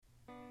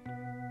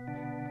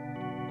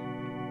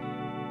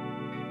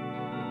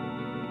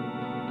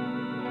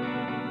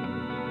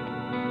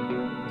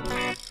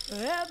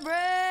Everything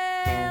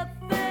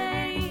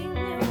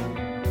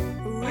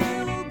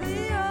will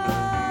be alright.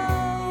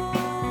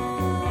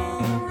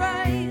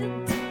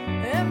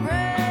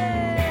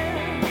 Everything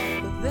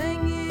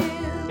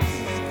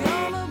is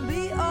gonna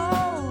be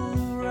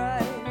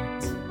alright.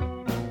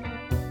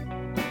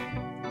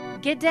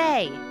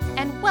 G'day,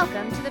 and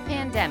welcome to the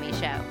Pandemic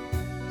Show.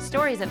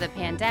 Stories of the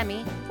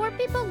pandemic for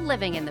people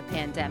living in the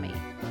pandemic.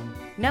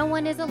 No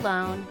one is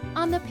alone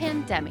on the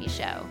Pandemic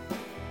Show.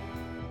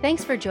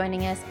 Thanks for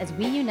joining us as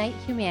we unite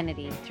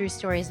humanity through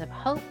stories of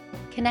hope,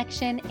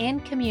 connection,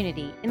 and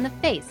community in the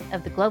face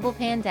of the global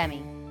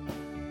pandemic.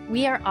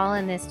 We are all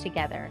in this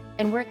together,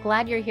 and we're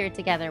glad you're here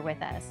together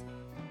with us.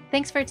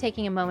 Thanks for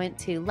taking a moment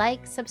to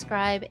like,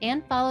 subscribe,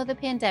 and follow the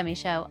Pandemic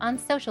Show on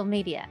social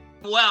media.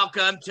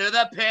 Welcome to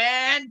the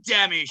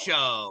Pandemic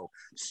Show.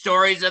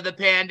 Stories of the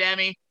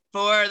pandemic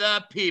for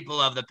the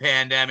people of the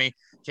pandemic.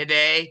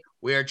 Today,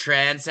 we are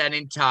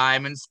transcending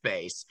time and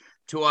space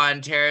to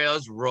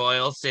Ontario's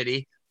royal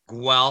city,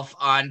 Guelph,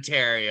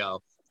 Ontario.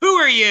 Who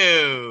are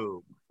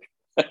you?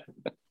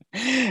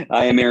 I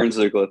am Aaron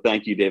Zirkla.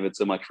 Thank you, David,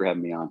 so much for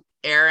having me on.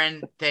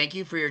 Aaron, thank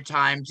you for your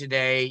time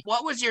today.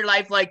 What was your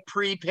life like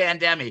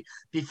pre-pandemic,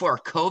 before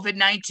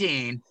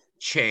COVID-19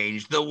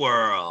 changed the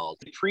world?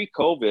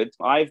 Pre-COVID,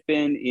 I've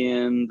been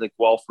in the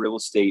Guelph real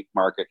estate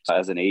market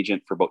as an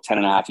agent for about 10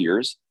 and a half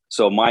years.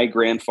 So my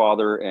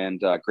grandfather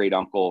and great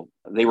uncle,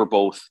 they were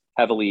both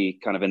heavily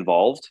kind of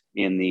involved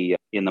in the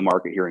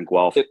market here in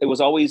Guelph. It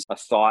was always a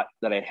thought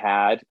that I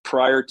had.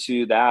 Prior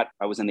to that,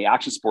 I was in the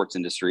action sports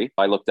industry.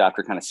 I looked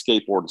after kind of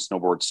skateboard and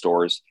snowboard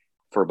stores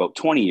for about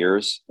 20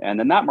 years. And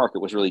then that market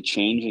was really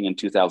changing in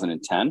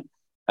 2010.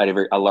 I had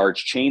a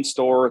large chain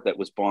store that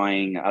was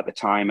buying, at the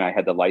time, I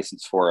had the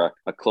license for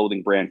a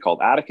clothing brand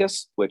called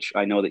Atticus, which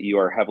I know that you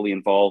are heavily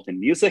involved in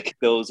music.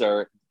 Those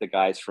are the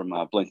guys from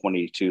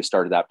Blink-182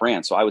 started that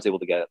brand. So I was able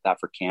to get that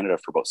for Canada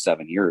for about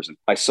 7 years. And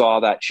I saw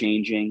that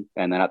changing.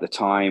 And then at the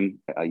time,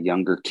 a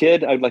younger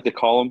kid, I'd like to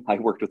call him, I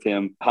worked with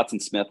him, Hudson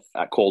Smith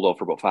at Coldo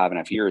for about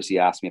 5.5 years. He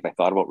asked me if I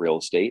thought about real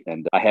estate,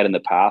 and I had in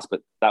the past,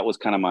 but that was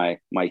kind of my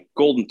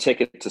golden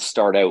ticket to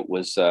start out,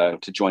 was to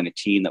join a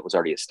team that was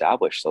already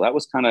established. So that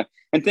was kind of,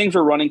 and things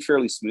were running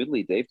fairly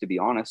smoothly, Dave, to be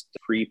honest.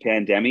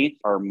 Pre-pandemic,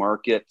 our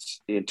market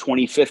in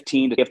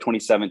 2015 to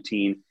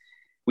 2017,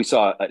 we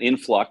saw an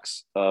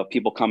influx of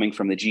people coming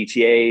from the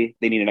GTA.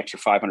 They need an extra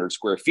 500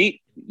 square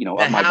feet. You know,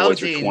 my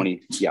boys are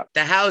 20. Yeah.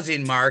 The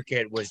housing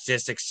market was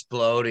just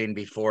exploding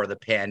before the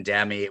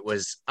pandemic. It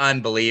was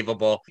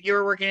unbelievable. You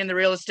were working in the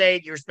real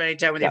estate. You were spending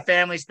time with your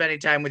family, spending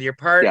time with your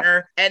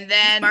partner. Yeah. And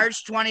then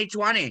March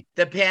 2020,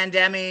 the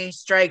pandemic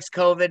strikes.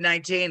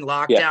 COVID-19,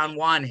 lockdown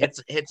one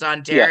hits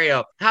Ontario.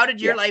 Yeah. How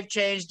did your life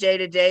change day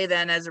to day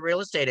then as a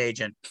real estate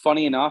agent?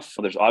 Funny enough,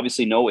 there's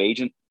obviously no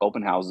agent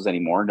open houses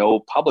anymore,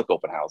 no public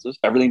open houses.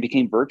 Everything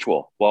became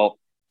virtual. Well,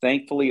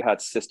 thankfully, you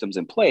had systems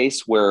in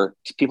place where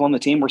people on the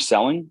team were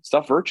selling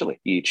stuff virtually.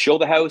 You'd show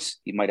the house,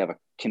 you might have a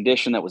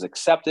condition that was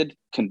accepted,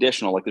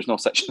 conditional, like there's no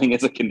such thing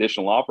as a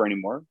conditional offer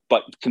anymore,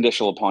 but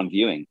conditional upon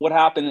viewing. What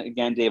happened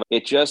again, Dave,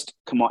 it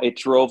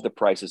drove the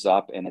prices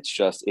up, and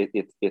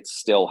it's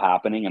still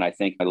happening. And I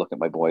think I look at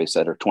my boys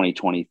that are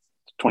 23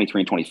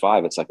 and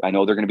 25, it's like, I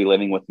know they're going to be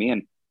living with me,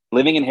 and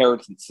living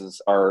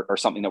inheritances are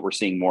something that we're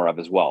seeing more of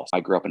as well.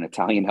 I grew up in an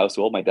Italian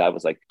household. My dad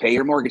was like, pay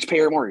your mortgage.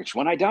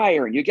 When I die,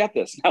 Aaron, you get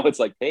this. Now it's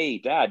like, hey,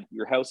 Dad,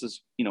 your house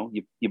is,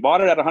 you bought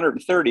it at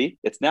 130.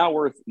 It's now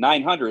worth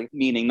 900,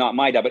 meaning not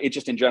my dad, but it's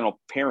just in general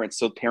parents.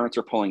 So parents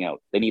are pulling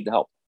out. They need the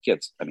help.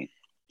 Kids, I mean.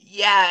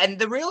 Yeah, and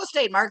the real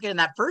estate market in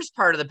that first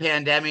part of the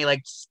pandemic,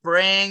 like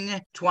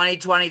spring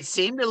 2020,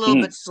 seemed a little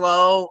bit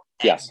slow.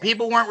 Yes.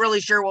 People weren't really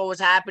sure what was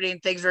happening.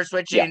 Things were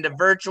switching to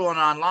virtual and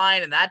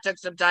online, and that took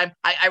some time.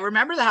 I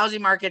remember the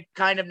housing market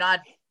kind of not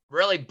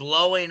really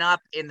blowing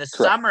up in the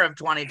summer of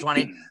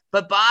 2020,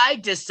 but by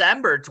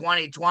December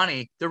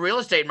 2020, the real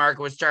estate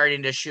market was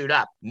starting to shoot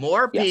up.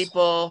 More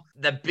people,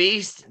 the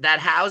beast, that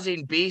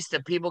housing beast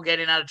of people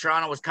getting out of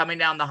Toronto was coming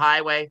down the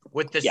highway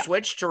with the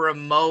switch to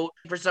remote.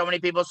 For so many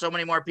people, so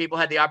many more people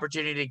had the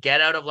opportunity to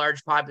get out of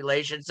large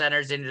population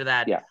centers into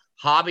that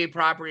hobby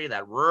property,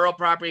 that rural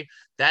property.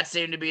 That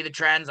seemed to be the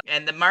trends.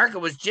 And the market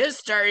was just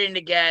starting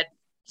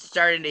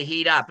to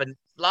heat up. And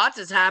lots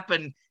has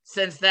happened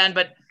since then.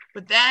 But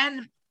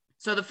then,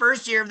 so the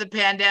first year of the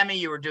pandemic,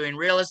 you were doing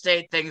real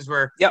estate. Things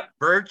were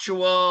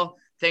virtual.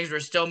 Things were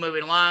still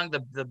moving along.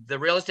 The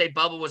real estate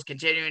bubble was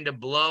continuing to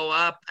blow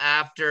up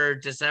after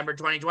December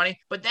 2020.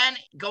 But then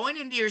going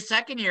into your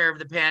second year of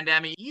the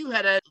pandemic, you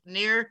had a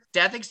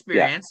near-death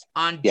experience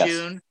on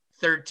June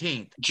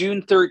 13th.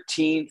 June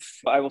 13th,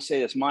 I will say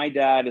this. My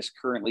dad is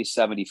currently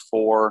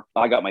 74.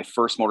 I got my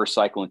first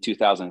motorcycle in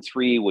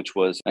 2003, which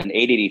was an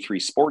 883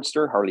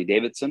 Sportster, Harley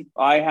Davidson.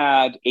 I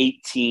had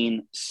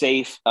 18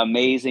 safe,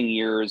 amazing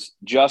years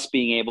just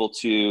being able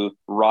to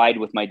ride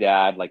with my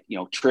dad, like,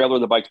 trailer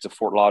the bike to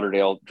Fort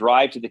Lauderdale,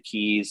 drive to the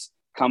Keys,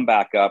 come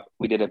back up.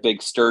 We did a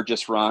big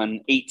Sturgis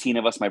run, 18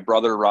 of us, my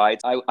brother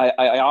rides.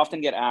 I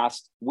often get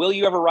asked, will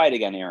you ever ride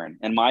again, Aaron?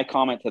 And my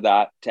comment to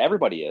that, to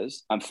everybody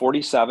is, I'm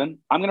 47.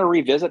 I'm going to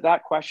revisit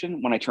that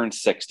question when I turn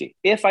 60.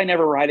 If I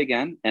never ride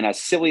again, and as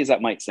silly as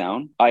that might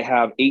sound, I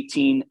have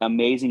 18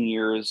 amazing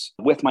years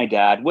with my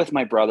dad, with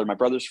my brother, my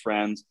brother's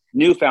friends,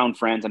 newfound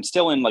friends. I'm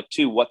still in like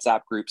 2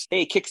 WhatsApp groups.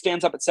 Hey,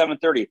 kickstands up at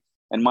 7:30.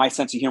 And my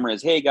sense of humor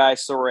is, hey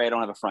guys, sorry, I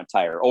don't have a front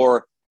tire.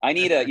 Or I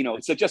need a,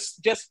 so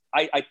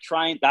I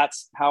try, and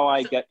that's how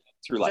I get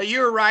through life. So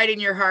you were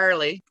riding your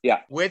Harley Yeah.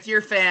 with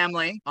your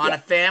family on a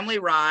family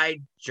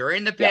ride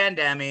during the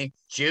pandemic,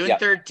 June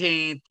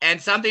 13th,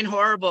 and something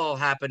horrible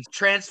happens,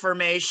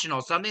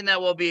 transformational, something that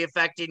will be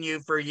affecting you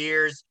for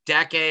years,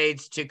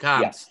 decades to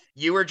come. Yes.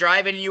 You were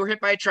driving and you were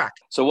hit by a truck.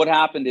 So what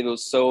happened, it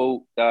was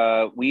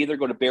we either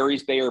go to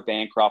Barry's Bay or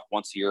Bancroft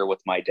once a year with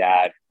my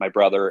dad, my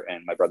brother,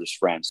 and my brother's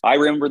friends. I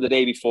remember the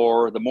day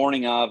before, the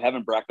morning of,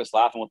 having breakfast,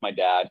 laughing with my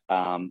dad.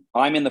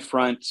 I'm in the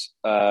front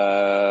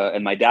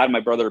and my dad and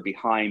my brother are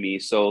behind me.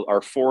 So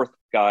our fourth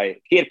guy,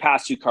 he had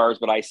passed 2 cars,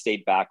 but I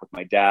stayed back with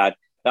my dad.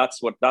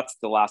 That's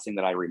the last thing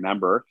that I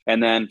remember.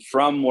 And then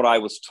from what I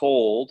was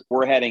told,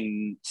 we're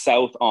heading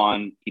south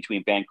on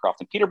between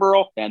Bancroft and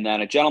Peterborough. And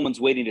then a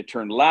gentleman's waiting to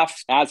turn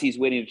left. As he's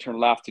waiting to turn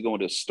left to go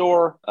into a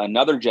store,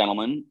 another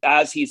gentleman,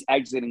 as he's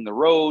exiting the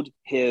road,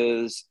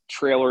 his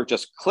trailer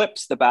just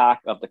clips the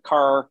back of the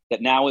car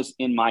that now is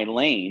in my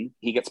lane.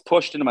 He gets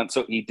pushed into my,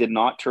 so he did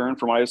not turn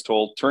from what I was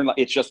told.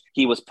 It's just,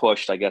 he was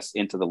pushed, I guess,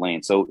 into the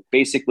lane. So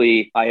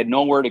basically I had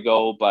nowhere to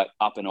go but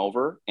up and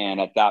over. And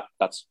at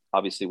that's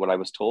obviously what I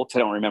was told. I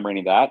don't remember any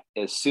of that.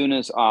 As soon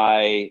as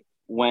I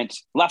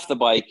left the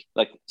bike,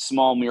 like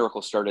small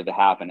miracle started to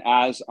happen.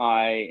 As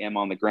I am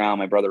on the ground,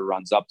 my brother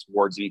runs up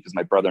towards me because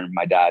my brother and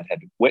my dad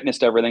had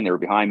witnessed everything. They were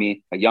behind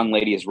me. A young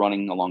lady is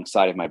running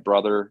alongside of my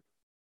brother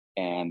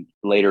and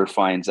later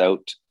finds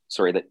out,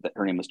 that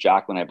her name was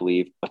Jacqueline, I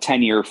believe, a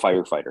 10-year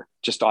firefighter,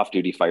 just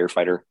off-duty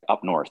firefighter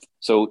up north.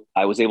 So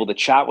I was able to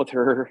chat with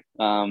her.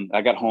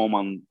 I got home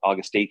on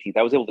August 18th.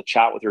 I was able to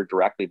chat with her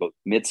directly about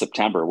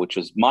mid-September, which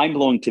was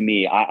mind-blowing to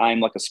me.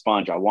 I'm like a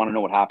sponge. I want to know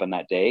what happened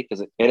that day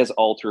because it has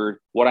altered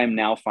what I'm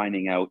now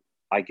finding out.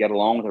 I get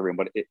along with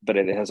everyone, but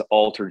it has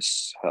altered.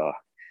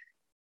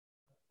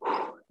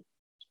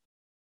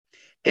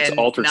 It's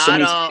altered so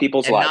many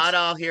people's lives. Not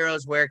all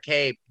heroes wear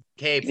capes.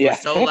 We're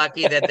so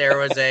lucky that there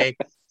was a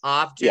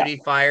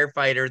off-duty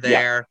firefighter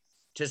there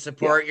to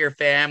support your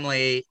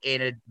family in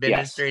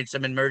administering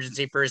some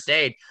emergency first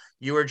aid.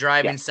 You were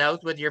driving south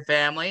with your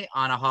family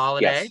on a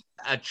holiday.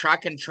 A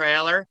truck and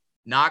trailer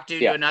knocked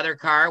into another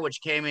car,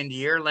 which came into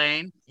your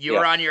lane. You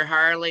were on your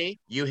Harley.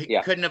 You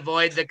couldn't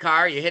avoid the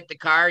car. You hit the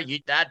car. You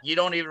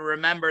don't even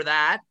remember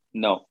that.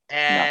 No.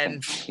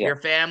 And your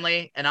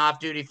family, an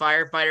off-duty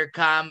firefighter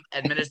come,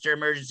 administer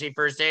emergency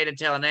first aid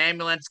until an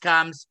ambulance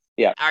comes.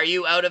 Yeah. Are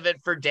you out of it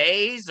for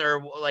days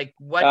or like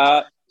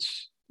what?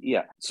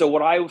 So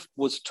what I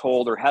was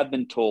told or have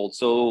been told,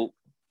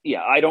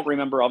 I don't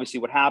remember obviously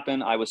what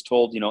happened. I was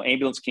told,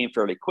 ambulance came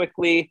fairly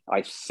quickly.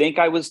 I think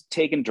I was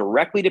taken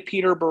directly to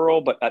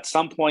Peterborough, but at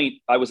some point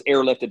I was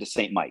airlifted to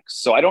St.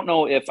 Mike's. So I don't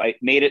know if I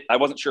made it. I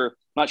wasn't sure,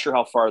 not sure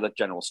how far the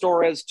general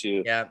store is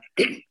to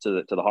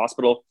the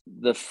hospital.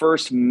 The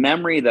first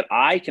memory that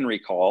I can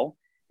recall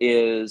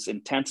is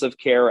intensive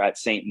care at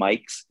St.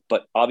 Mike's,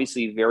 but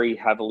obviously very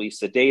heavily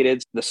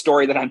sedated. The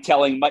story that I'm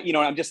telling, but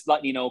I'm just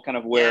letting you know kind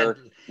of where,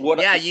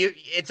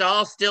 it's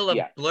all still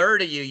a blur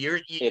to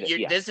you.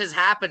 This has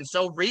happened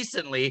so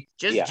recently,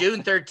 just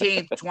June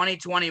 13th,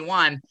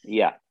 2021.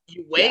 Yeah.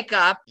 You wake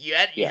up, you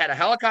had a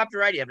helicopter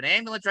ride, you have an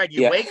ambulance ride,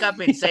 you wake up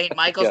in St.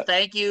 Michael's.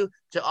 Thank you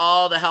to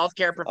all the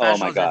healthcare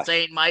professionals at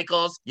St.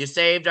 Michael's. You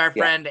saved our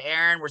friend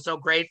Aaron. We're so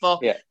grateful.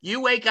 Yeah.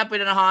 You wake up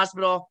in a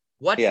hospital.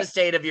 What's the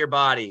state of your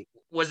body?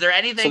 Was there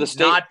anything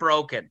not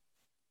broken?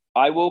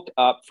 I woke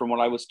up from what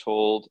I was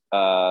told.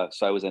 So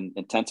I was in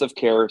intensive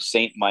care,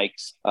 St.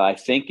 Mike's. I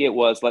think it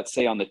was, let's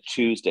say on the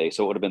Tuesday.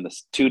 So it would have been the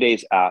 2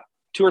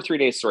 or 3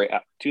 days,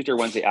 Tuesday or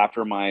Wednesday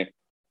after my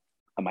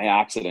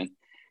accident.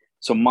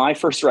 So my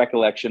first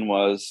recollection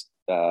was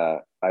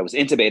I was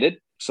intubated,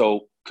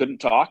 so couldn't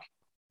talk.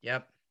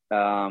 Yep.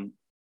 I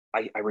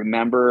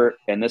remember,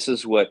 and this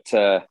is what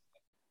I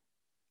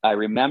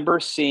remember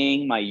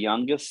seeing my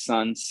youngest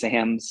son,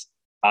 Sam's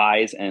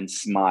eyes and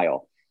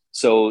smile.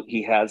 So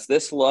he has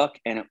this look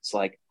and it's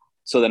like,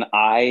 so then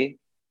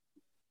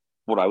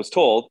what I was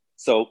told.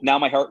 So now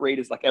my heart rate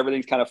is like,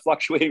 everything's kind of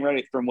fluctuating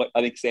right from what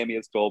I think Sammy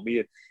has told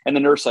me. And the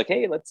nurse like,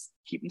 hey, let's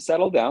keep him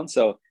settled down.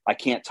 So I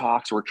can't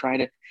talk. So we're trying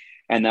to,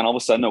 and then all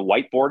of a sudden a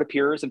whiteboard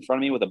appears in front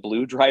of me with a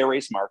blue dry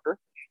erase marker.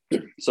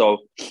 So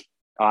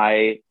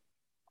I'm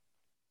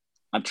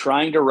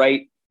trying to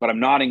write, but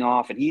I'm nodding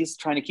off and he's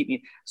trying to keep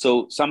me.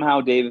 So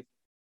somehow, Dave,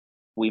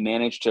 we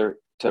managed to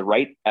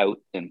write out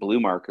in blue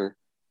marker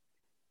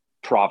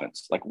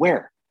province, like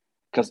where?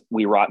 Because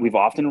we've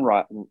often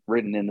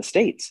written in the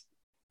States.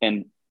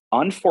 And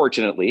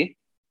unfortunately,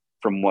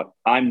 from what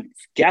I'm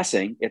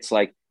guessing, it's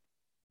like,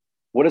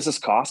 what is this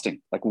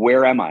costing? Like,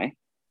 where am I?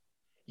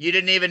 You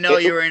didn't even know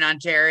It- you were in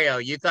Ontario.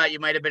 You thought you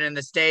might have been in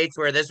the States,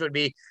 where this would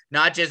be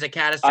not just a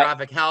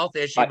catastrophic health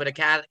issue, but a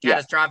yeah.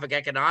 catastrophic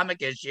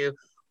economic issue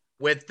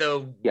with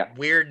the Yeah.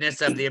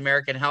 weirdness of the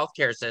American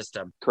healthcare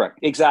system. Correct.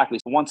 Exactly.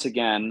 Once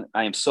again,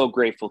 I am so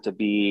grateful to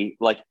be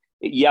like,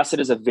 yes, it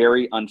is a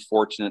very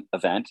unfortunate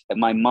event.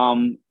 My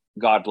mom,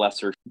 God bless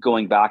her,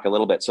 going back a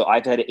little bit. So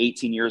I've had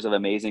 18 years of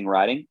amazing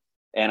riding,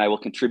 and I will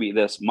contribute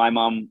this. My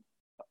mom,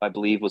 I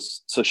believe,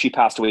 she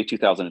passed away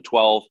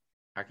 2012,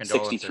 Our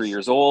condolences. 63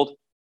 years old.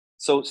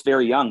 So it's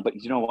very young, but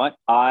you know what?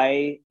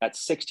 At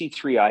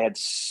 63, I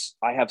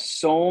have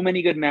so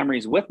many good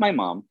memories with my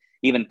mom,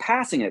 even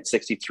passing at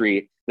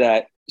 63,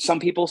 that some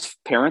people's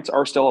parents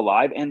are still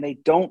alive and they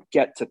don't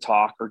get to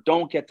talk or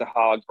don't get to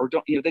hug or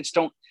they just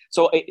don't.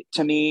 So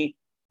to me,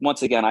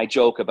 once again, I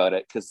joke about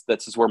it because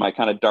this is where my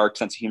kind of dark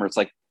sense of humor. It's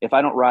like, if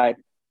I don't ride,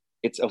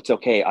 it's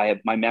okay.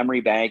 My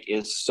memory bank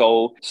is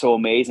so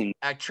amazing.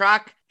 A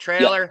truck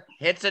trailer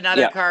hits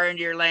another car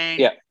into your lane.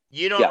 Yeah.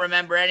 You don't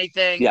remember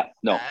anything. Yeah,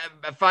 no.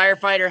 A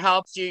firefighter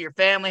helps you. Your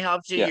family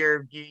helps you. Yeah.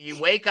 You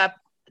wake up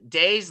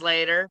days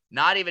later,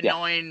 not even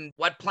knowing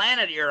what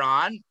planet you're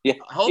on. Yeah.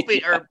 Hoping,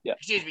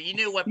 excuse me, you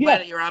knew what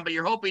planet you're on, but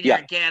you're hoping you're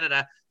in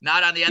Canada,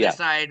 not on the other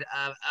side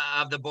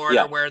of the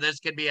border, where this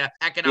could be an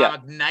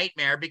economic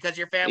nightmare because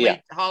your family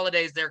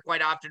holidays, they're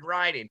quite often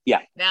riding.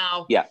 Yeah.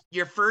 Now,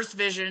 your first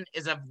vision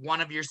is of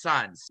one of your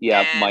sons.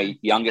 Yeah, and my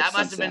youngest son. That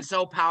must have been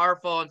so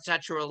powerful and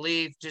such a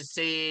relief to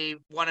see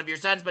one of your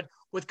sons. But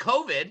with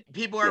COVID,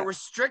 people are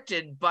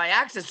restricted by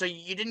access. So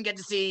you didn't get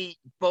to see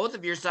both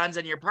of your sons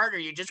and your partner.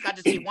 You just got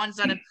to see one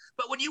son.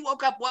 But when you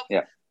woke up,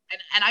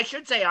 and I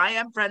should say, I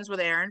am friends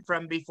with Aaron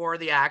from before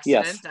the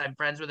accident. Yes. I'm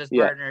friends with his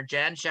partner,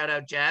 Jen. Shout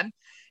out, Jen.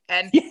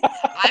 And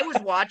I was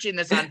watching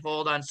this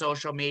unfold on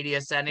social media,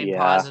 sending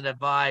positive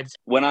vibes.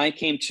 When I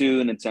came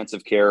to an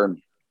intensive care,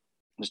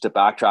 just to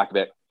backtrack a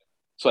bit,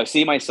 so I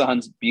see my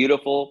son's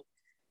beautiful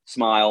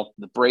smile,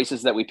 the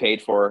braces that we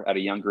paid for at a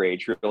younger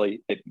age,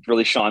 it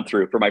really shone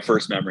through for my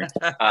first memory.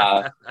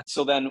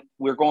 So then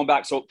we're going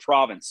back. So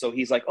province. So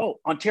he's like, oh,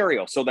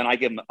 Ontario. So then I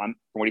give him, from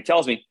what he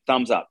tells me,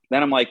 thumbs up.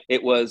 Then I'm like,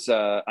 it was,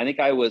 I think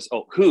I was,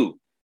 who?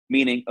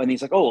 Meaning, and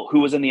he's like, oh, who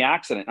was in the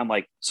accident? I'm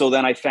like, so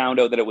then I found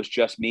out that it was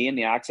just me in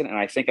the accident. And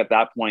I think at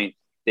that point,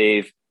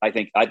 Dave,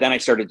 then I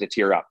started to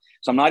tear up.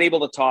 So I'm not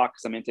able to talk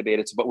because I'm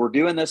intubated. But we're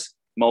doing this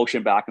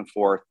motion back and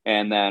forth.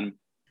 And then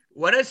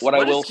What a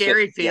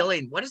scary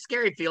feeling. What a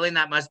scary feeling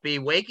that must be,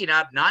 waking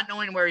up, not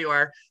knowing where you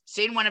are,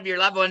 seeing one of your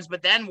loved ones,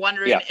 but then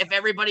wondering if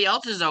everybody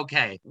else is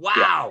okay.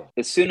 Wow.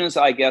 As soon as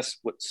I guess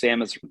what Sam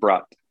has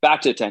brought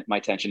back to my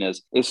attention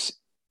is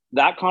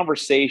that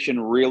conversation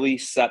really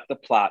set the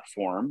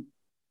platform.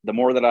 The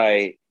more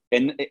that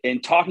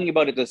and talking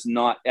about it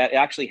it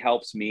actually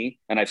helps me.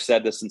 And I've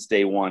said this since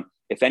day one.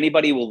 If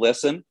anybody will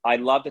listen, I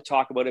love to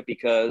talk about it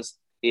because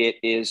it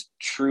is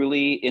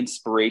truly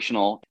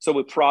inspirational. So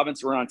with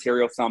province or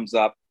Ontario, thumbs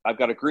up. I've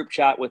got a group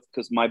chat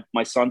because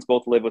my sons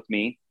both live with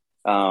me,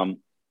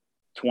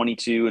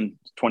 22 and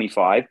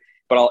 25.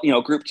 But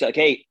I'll group chat,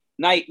 hey,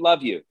 night,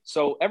 love you.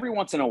 So every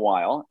once in a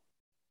while,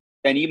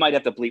 and you might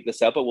have to bleep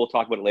this out, but we'll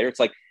talk about it later. It's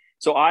like,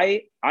 so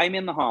I'm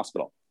in the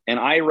hospital and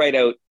I write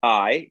out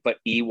I, but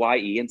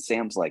EYE, and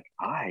Sam's like,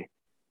 I.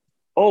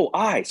 Oh,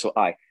 I. So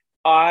I,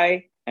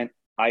 and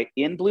I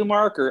in blue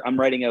marker, I'm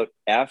writing out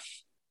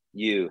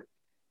FUCK.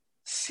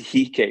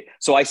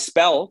 So I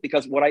spell,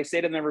 because what I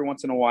say to them every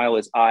once in a while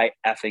is I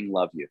effing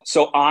love you.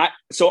 So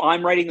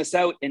I'm writing this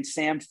out and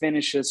Sam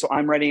finishes. So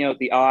I'm writing out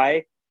the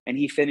I and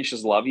he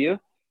finishes love you.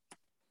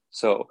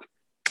 So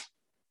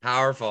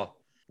powerful.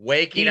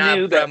 Waking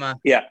up from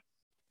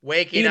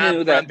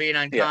being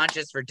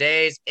unconscious for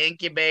days,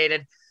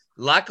 incubated,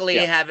 luckily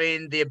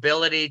having the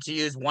ability to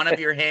use one of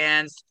your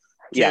hands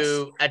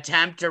to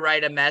attempt to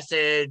write a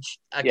message,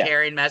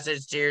 caring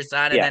message to your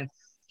son. And then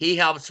he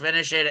helps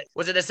finish it.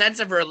 Was it a sense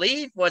of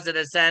relief? Was it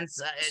a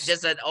sense,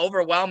 just an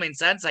overwhelming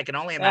sense? I can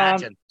only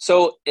imagine.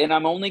 And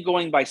I'm only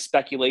going by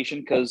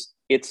speculation because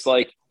it's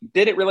like,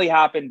 did it really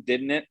happen?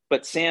 Didn't it?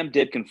 But Sam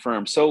did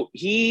confirm. So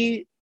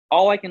I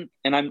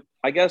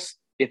guess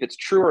if it's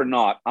true or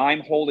not,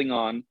 I'm holding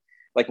on.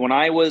 Like when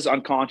I was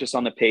unconscious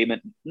on the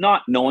pavement,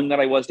 not knowing that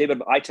I was, David,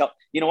 but I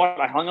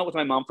hung out with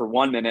my mom for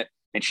 1 minute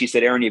and she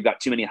said, Aaron, you've got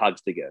too many hugs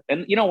to give.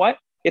 And you know what?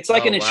 It's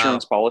like an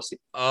insurance policy.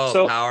 Oh,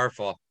 so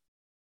powerful.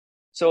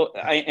 So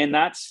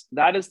that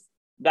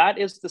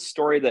is the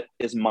story that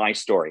is my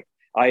story.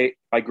 I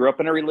grew up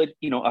in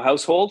a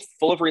household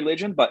full of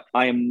religion, but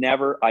I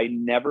never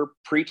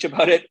preach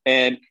about it,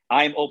 and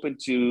I'm open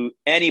to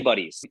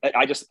anybody's.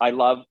 I'm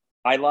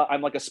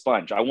like a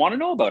sponge. I want to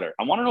know about it.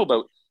 I want to know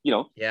about,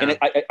 and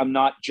I'm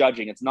not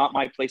judging. It's not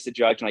my place to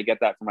judge. And I get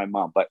that from my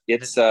mom, but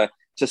it's to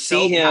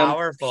see him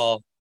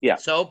powerful. Yeah.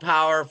 So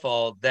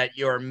powerful that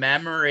your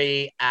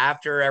memory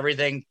after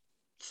everything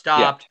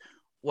stopped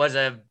was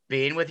of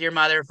being with your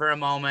mother for a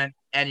moment,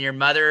 and your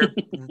mother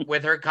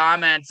with her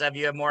comments of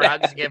you have more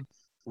hugs to give,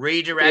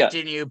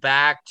 redirecting you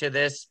back to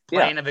this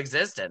plane of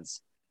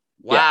existence.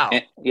 Wow.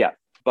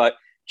 But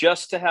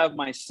just to have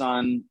my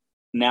son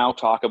now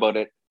talk about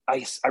it,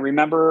 I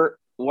remember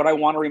what I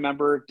want to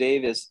remember,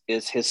 Dave,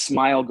 is his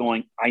smile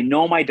going, I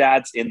know my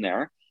dad's in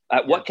there.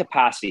 At what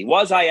capacity?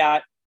 Was I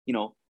at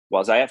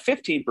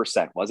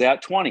 15%? Was I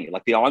at 20?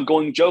 Like the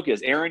ongoing joke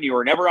is, Aaron, you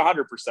were never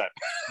 100%.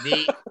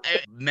 The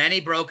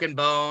many broken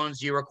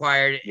bones, you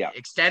required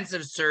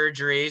extensive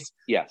surgeries.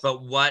 Yes.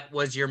 But what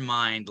was your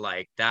mind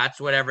like? That's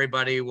what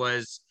everybody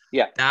was.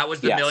 Yeah. That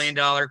was the $1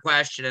 million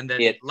question. And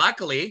then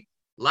luckily,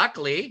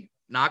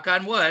 knock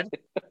on wood,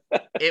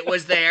 it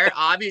was there.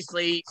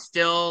 Obviously,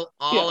 still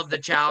all of the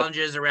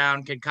challenges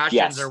around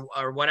concussions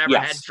or whatever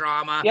head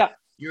trauma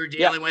you're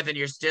dealing with, and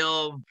you're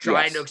still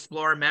trying to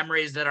explore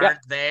memories that aren't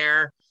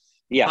there.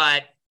 Yeah.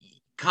 But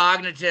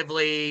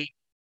cognitively,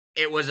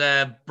 it was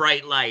a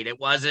bright light. It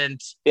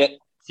wasn't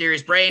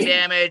serious brain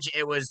damage.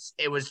 It was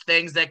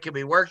things that could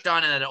be worked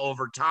on, and then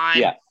over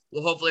time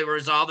will hopefully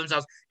resolve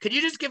themselves. Could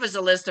you just give us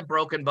a list of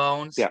broken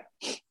bones? Yeah.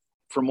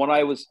 From what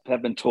I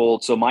have been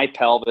told, so my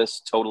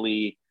pelvis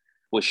totally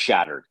was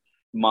shattered.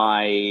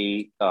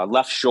 My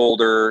left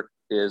shoulder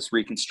is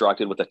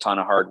reconstructed with a ton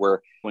of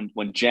hardware.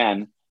 When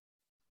Jen,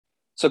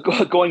 so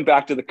going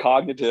back to the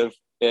cognitive,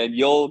 and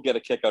you'll get a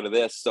kick out of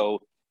this.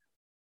 So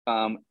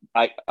I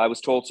was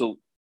told, so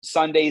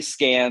Sunday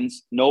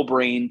scans, no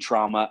brain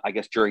trauma, I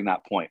guess, during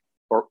that point.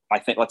 Or I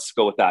think, let's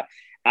go with that.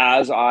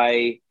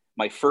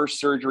 My first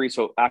surgery,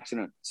 so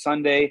accident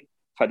Sunday,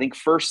 I think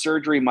first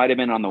surgery might have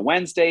been on the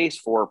Wednesdays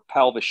for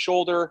pelvis,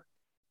 shoulder,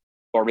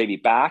 or maybe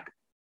back,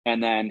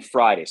 and then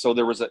Friday. So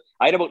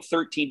I had about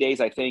 13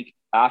 days, I think,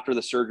 after the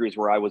surgeries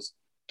where I was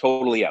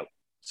totally out.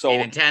 So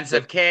in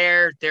intensive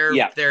care,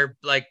 they're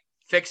like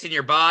fixing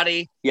your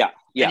body. Yeah.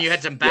 Yeah. And you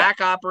had some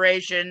back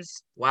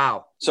operations.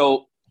 Wow.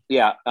 So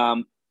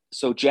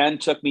so Jen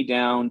took me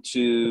down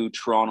to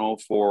Toronto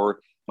for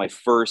my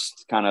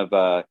first kind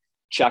of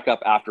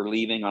checkup after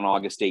leaving on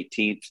August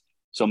 18th.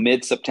 So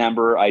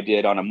mid-September,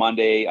 on a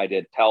Monday, I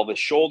did pelvis,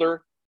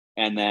 shoulder,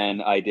 and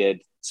then I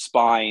did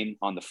spine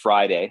on the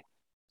Friday.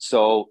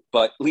 So,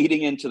 but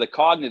leading into the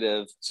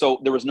cognitive,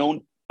 so there was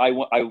I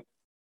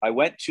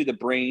went to the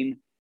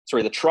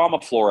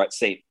trauma floor at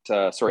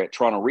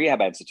Toronto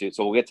Rehab Institute.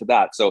 So we'll get to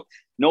that. So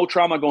no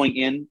trauma going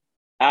in.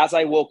 As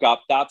I woke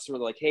up, that's sort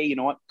of like, hey, you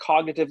know what?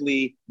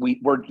 Cognitively,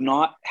 we're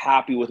not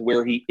happy with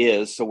where he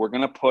is. So we're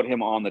going to put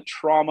him on the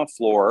trauma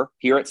floor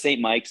here at St.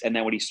 Mike's. And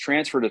then when he's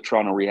transferred to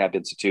Toronto Rehab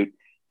Institute,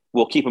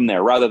 we'll keep him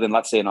there rather than,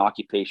 let's say, an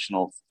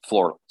occupational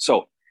floor.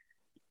 So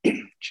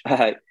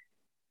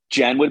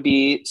Jen would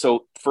be,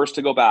 so first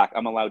to go back,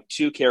 I'm allowed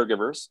 2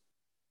 caregivers,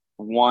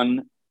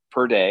 1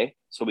 per day.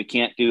 So we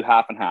can't do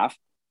half and half.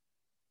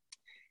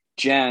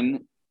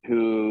 Jen,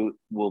 who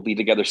will be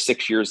together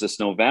 6 years this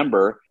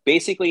November,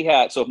 basically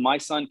so if my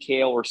son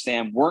Kale or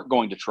Sam weren't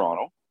going to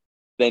Toronto,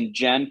 then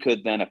Jen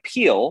could then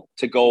appeal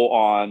to go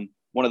on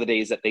one of the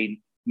days that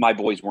my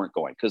boys weren't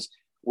going, because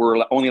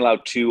we're only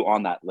allowed 2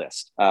 on that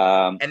list.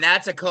 And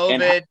that's a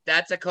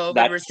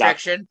COVID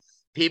restriction.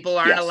 People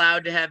aren't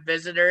allowed to have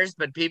visitors,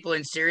 but people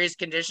in serious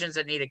conditions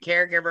that need a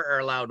caregiver are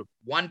allowed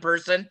 1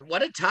 person.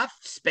 What a tough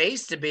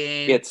space to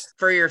be in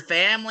for your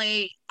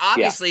family.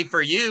 Obviously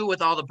for you,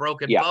 with all the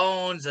broken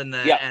bones and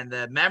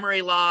the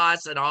memory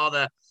loss and all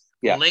the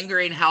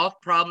lingering health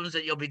problems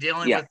that you'll be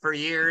dealing with for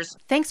years.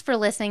 Thanks for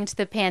listening to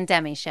the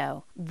Pandemic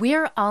Show.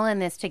 We're all in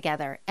this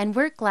together, and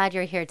we're glad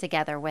you're here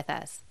together with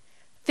us.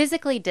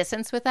 Physically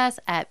distance with us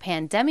at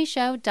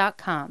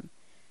pandemicshow.com.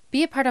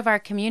 Be a part of our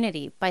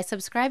community by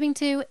subscribing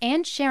to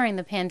and sharing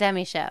the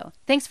Pandemic Show.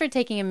 Thanks for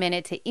taking a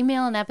minute to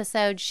email an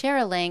episode, share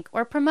a link,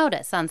 or promote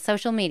us on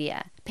social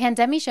media.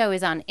 Pandemic Show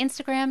is on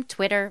Instagram,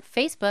 Twitter,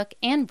 Facebook,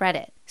 and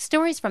Reddit.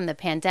 Stories from the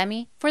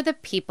pandemic for the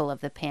people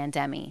of the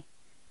pandemic.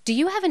 Do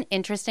you have an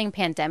interesting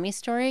pandemic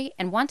story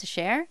and want to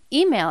share?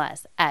 Email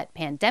us at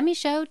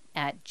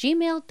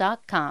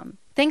pandemicshow@gmail.com.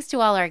 Thanks to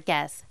all our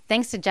guests.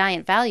 Thanks to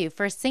Giant Value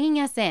for singing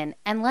us in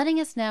and letting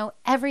us know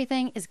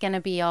everything is going to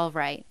be all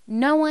right.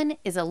 No one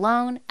is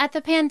alone at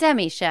the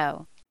Pandemic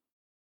Show.